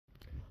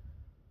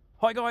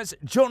Hi guys,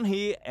 John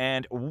here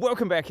and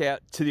welcome back out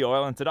to the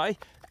island today.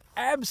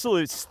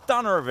 Absolute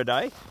stunner of a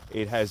day.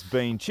 It has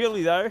been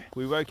chilly though.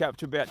 We woke up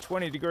to about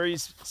 20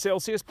 degrees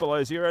Celsius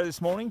below zero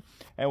this morning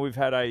and we've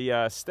had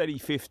a steady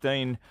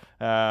 15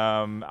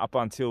 up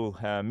until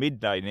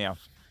midday now.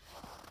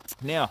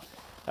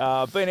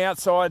 Been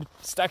outside,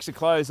 stacks of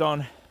clothes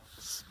on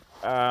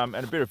and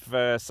a bit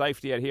of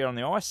safety out here on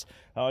the ice.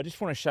 I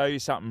just want to show you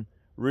something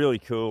really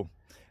cool.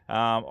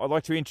 I'd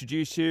like to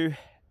introduce you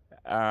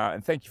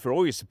and thank you for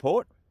all your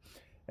support.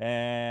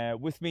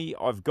 With me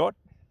I've got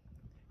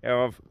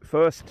our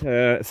first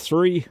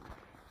 3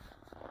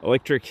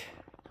 electric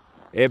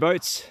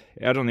airboats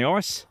out on the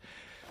ice,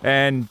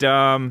 and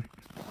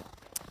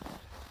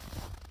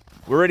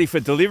we're ready for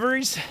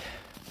deliveries.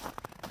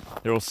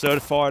 They're all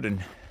certified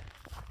and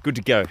good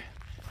to go.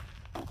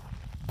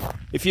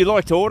 If you'd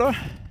like to order,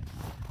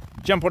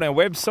 jump on our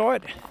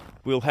website.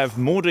 We'll have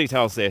more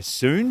details there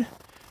soon.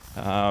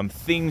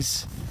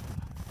 Things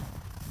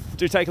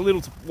do take a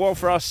little while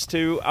for us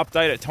to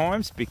update at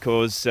times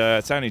because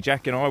it's only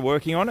Jack and I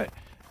working on it.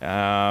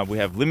 We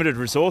have limited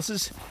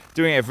resources,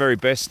 doing our very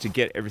best to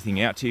get everything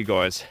out to you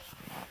guys.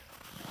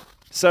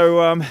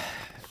 So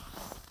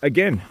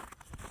again,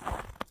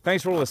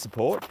 thanks for all the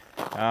support.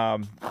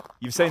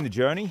 You've seen the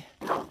journey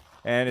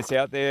and it's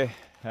out there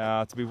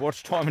to be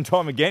watched time and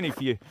time again if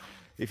you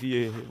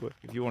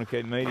want to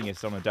keep meeting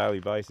us on a daily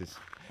basis.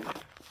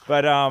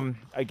 But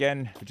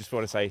again, we just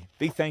want to say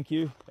big thank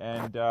you,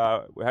 and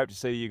we hope to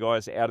see you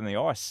guys out in the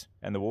ice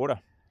and the water.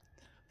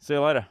 See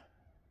you later.